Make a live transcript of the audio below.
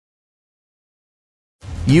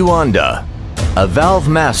Yuanda, a valve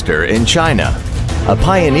master in China, a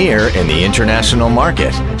pioneer in the international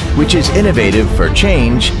market, which is innovative for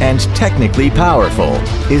change and technically powerful,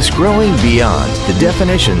 is growing beyond the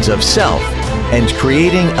definitions of self and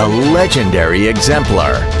creating a legendary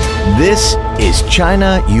exemplar. This is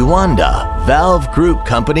China Yuanda Valve Group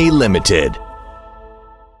Company Limited.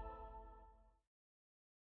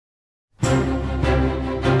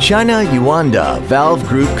 China Yuanda Valve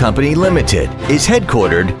Group Company Limited is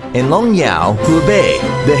headquartered in Longyao,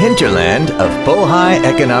 Hubei, the hinterland of Bohai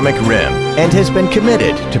Economic Rim, and has been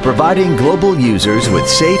committed to providing global users with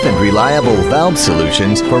safe and reliable valve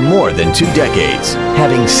solutions for more than 2 decades.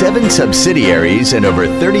 Having 7 subsidiaries and over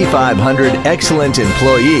 3,500 excellent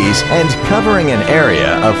employees and covering an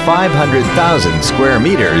area of 500,000 square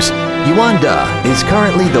meters, Yuanda is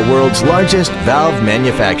currently the world's largest valve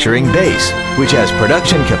manufacturing base, which has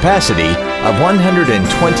production capacity of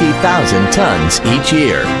 120,000 tons each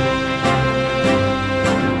year.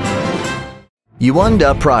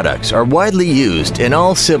 Yuanda products are widely used in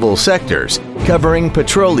all civil sectors, covering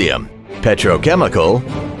petroleum, petrochemical,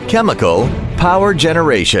 chemical, power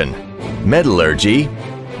generation, metallurgy,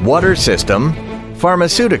 water system,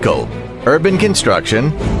 pharmaceutical, urban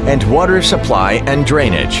construction, and water supply and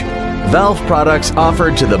drainage. Valve products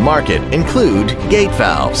offered to the market include gate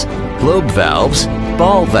valves, globe valves,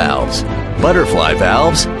 ball valves, butterfly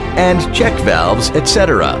valves, and check valves,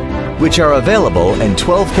 etc., which are available in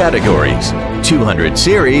 12 categories, 200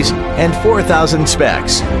 series, and 4,000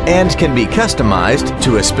 specs, and can be customized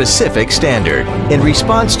to a specific standard. In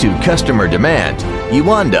response to customer demand,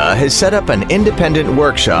 Yuanda has set up an independent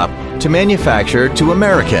workshop to manufacture to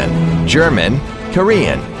American, German,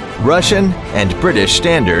 Korean, Russian, and British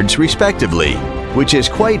standards respectively, which is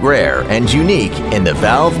quite rare and unique in the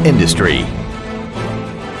valve industry.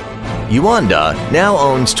 Yuanda now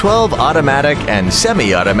owns 12 automatic and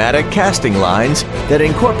semi-automatic casting lines that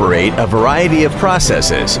incorporate a variety of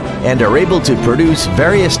processes and are able to produce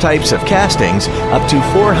various types of castings up to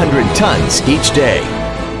 400 tons each day.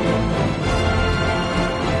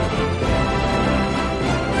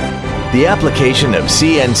 The application of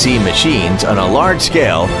CNC machines on a large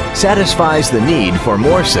scale satisfies the need for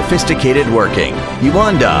more sophisticated working.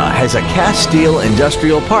 Yuanda has a cast steel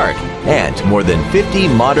industrial park and more than 50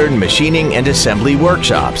 modern machining and assembly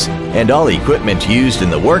workshops, and all equipment used in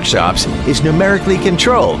the workshops is numerically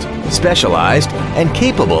controlled, specialized, and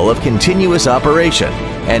capable of continuous operation,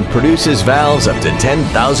 and produces valves up to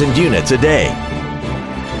 10,000 units a day.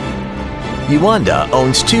 Yuanda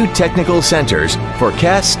owns 2 technical centers for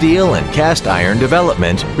cast steel and cast iron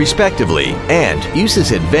development, respectively, and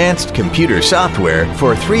uses advanced computer software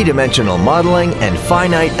for 3-dimensional modeling and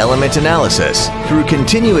finite element analysis. Through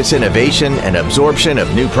continuous innovation and absorption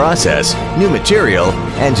of new process, new material,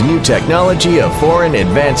 and new technology of foreign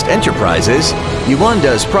advanced enterprises,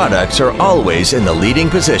 Yuanda's products are always in the leading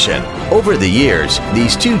position. Over the years,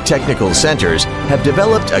 these 2 technical centers have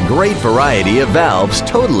developed a great variety of valves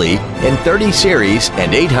totally in 30 series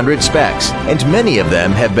and 800 specs, and many of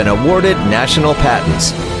them have been awarded national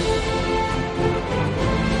patents.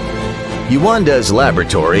 Yuanda's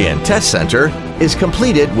laboratory and test center is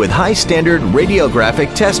completed with high-standard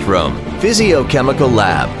radiographic test room, physiochemical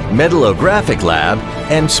lab, metallographic lab,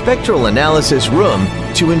 and spectral analysis room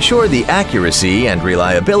to ensure the accuracy and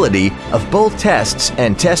reliability of both tests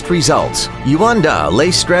and test results. Yuanda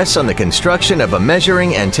lays stress on the construction of a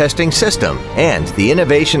measuring and testing system and the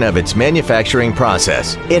innovation of its manufacturing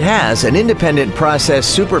process. It has an independent process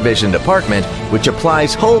supervision department which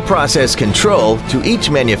applies whole process control to each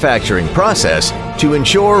manufacturing process to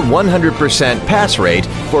ensure 100% pass rate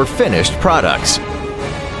for finished products.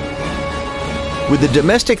 With a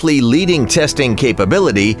domestically leading testing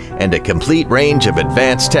capability and a complete range of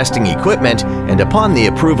advanced testing equipment, and upon the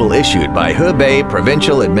approval issued by Hubei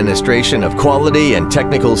Provincial Administration of Quality and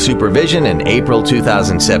Technical Supervision in April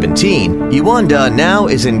 2017, Yuanda now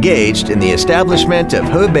is engaged in the establishment of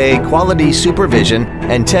Hubei Quality Supervision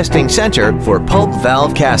and Testing Center for Pulp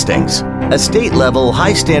Valve Castings, a state-level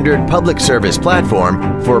high-standard public service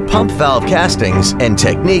platform for pump valve castings, and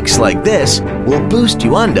techniques like this will boost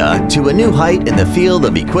Yuanda to a new height in the field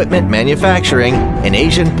of equipment manufacturing in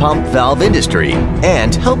Asian pump valve industry,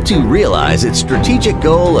 and help to realize its strategic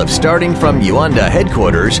goal of starting from Yuanda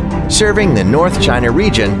headquarters, serving the North China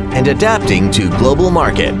region and adapting to global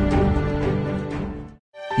market.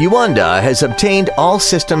 Yuanda has obtained all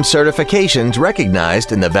system certifications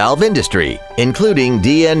recognized in the valve industry, including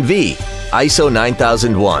DNV, ISO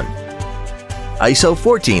 9001, ISO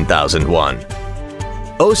 14001,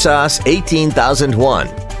 OSAS 18001,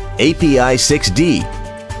 API 6D,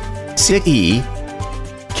 CE,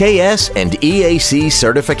 KS and EAC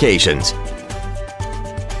certifications,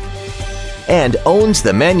 and owns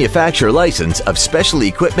the manufacturer license of Special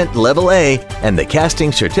Equipment Level A and the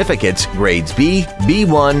casting certificates grades B,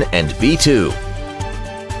 B1, and B2.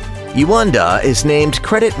 Yuanda is named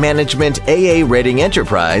Credit Management AA Rating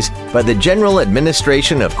Enterprise by the General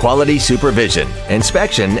Administration of Quality Supervision,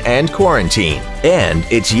 Inspection, and Quarantine, and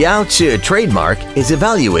its Yaozi trademark is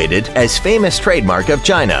evaluated as Famous Trademark of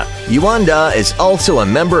China. Yuanda is also a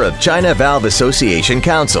member of China Valve Association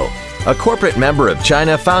Council, a corporate member of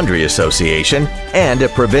China Foundry Association, and a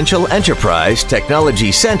provincial enterprise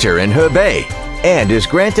technology center in Hebei, and is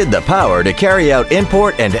granted the power to carry out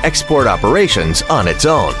import and export operations on its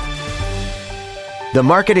own. The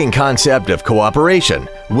marketing concept of cooperation,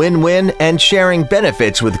 win-win, and sharing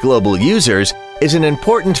benefits with global users is an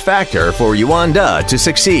important factor for Yuanda to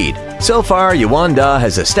succeed. So far, Yuanda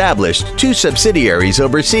has established 2 subsidiaries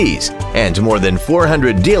overseas and more than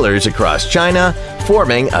 400 dealers across China,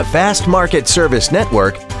 forming a vast market service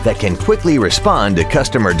network that can quickly respond to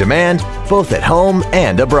customer demand both at home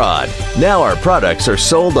and abroad. Now our products are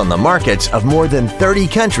sold on the markets of more than 30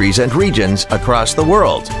 countries and regions across the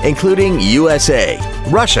world, including USA,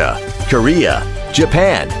 Russia, Korea,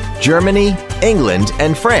 Japan, Germany, England,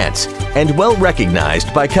 and France, and well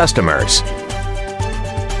recognized by customers.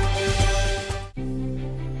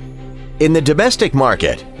 In the domestic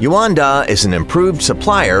market, Yuanda is an improved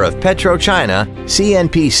supplier of PetroChina,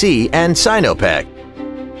 CNPC, and Sinopec,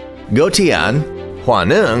 Gotian,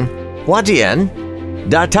 Huaneng, Huadian,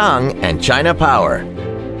 Datang, and China Power.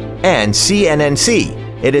 And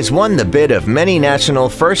CNNC, it has won the bid of many national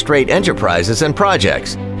first-rate enterprises and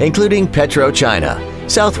projects, including PetroChina,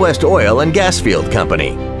 Southwest Oil and Gas Field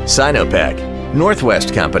Company, Sinopec,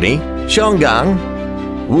 Northwest Company, Shonggang,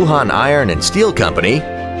 Wuhan Iron and Steel Company,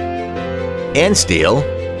 Ansteel,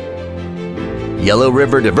 Yellow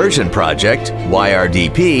River Diversion Project,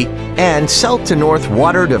 YRDP, and South to North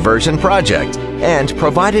Water Diversion Project, and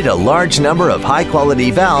provided a large number of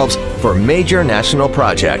high-quality valves for major national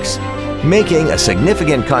projects, making a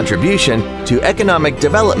significant contribution to economic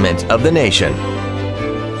development of the nation.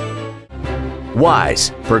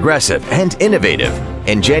 Wise, progressive, and innovative.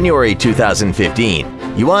 In January 2015,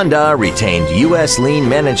 Yuanda retained U.S. Lean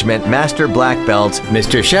Management Master Black Belt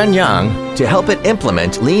Mr. Shen Yang to help it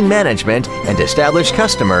implement lean management and establish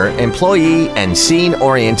customer, employee, and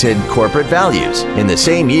scene-oriented corporate values. In the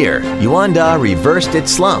same year, Yuanda reversed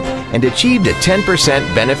its slump and achieved a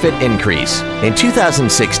 10% benefit increase. In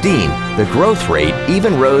 2016, the growth rate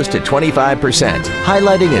even rose to 25%,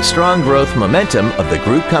 highlighting a strong growth momentum of the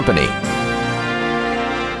group company.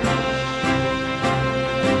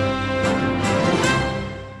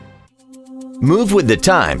 Move with the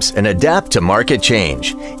times and adapt to market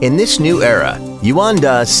change. In this new era,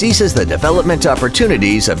 Yuanda seizes the development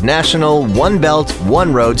opportunities of national One Belt,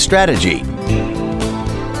 One Road strategy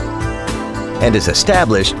and has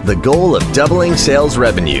established the goal of doubling sales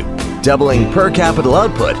revenue, doubling per capita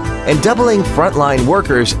output, and doubling frontline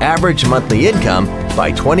workers' average monthly income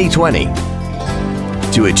by 2020.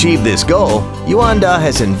 To achieve this goal, Yuanda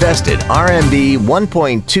has invested RMB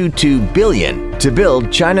 1.22 billion to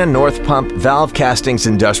build China North Pump Valve Castings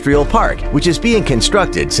Industrial Park, which is being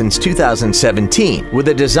constructed since 2017 with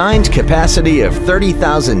a designed capacity of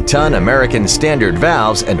 30,000-ton American Standard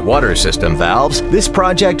valves and water system valves. This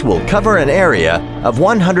project will cover an area of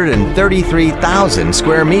 133,000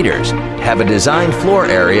 square meters, have a design floor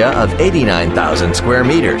area of 89,000 square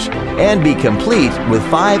meters, and be complete with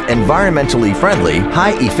 5 environmentally friendly,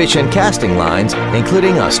 high-efficient casting lines,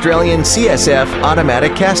 including Australian CSF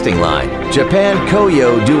automatic casting line, Japan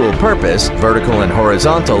Koyo dual-purpose vertical and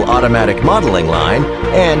horizontal automatic modeling line,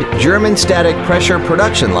 and German static pressure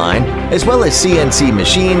production line, as well as CNC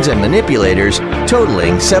machines and manipulators,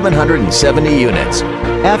 totaling 770 units.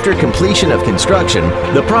 After completion of construction,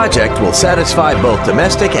 the project will satisfy both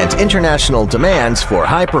domestic and international demands for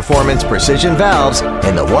high-performance precision valves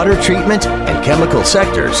in the water treatment and chemical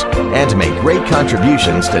sectors, and make great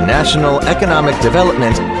contributions to national economic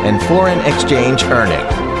development and foreign exchange earning.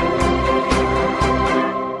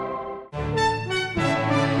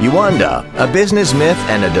 Yuanda, a business myth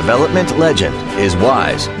and a development legend, is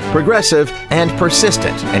wise, progressive, and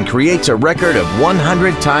persistent, and creates a record of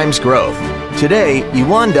 100 times growth. Today,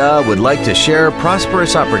 Yuanda would like to share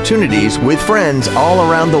prosperous opportunities with friends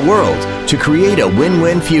all around the world to create a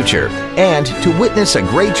win-win future and to witness a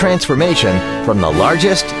great transformation from the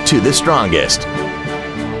largest to the strongest.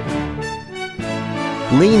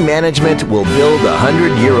 Lean management will build a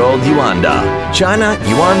 100-year-old Yuanda. China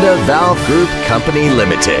Yuanda Valve Group Company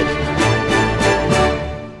Limited.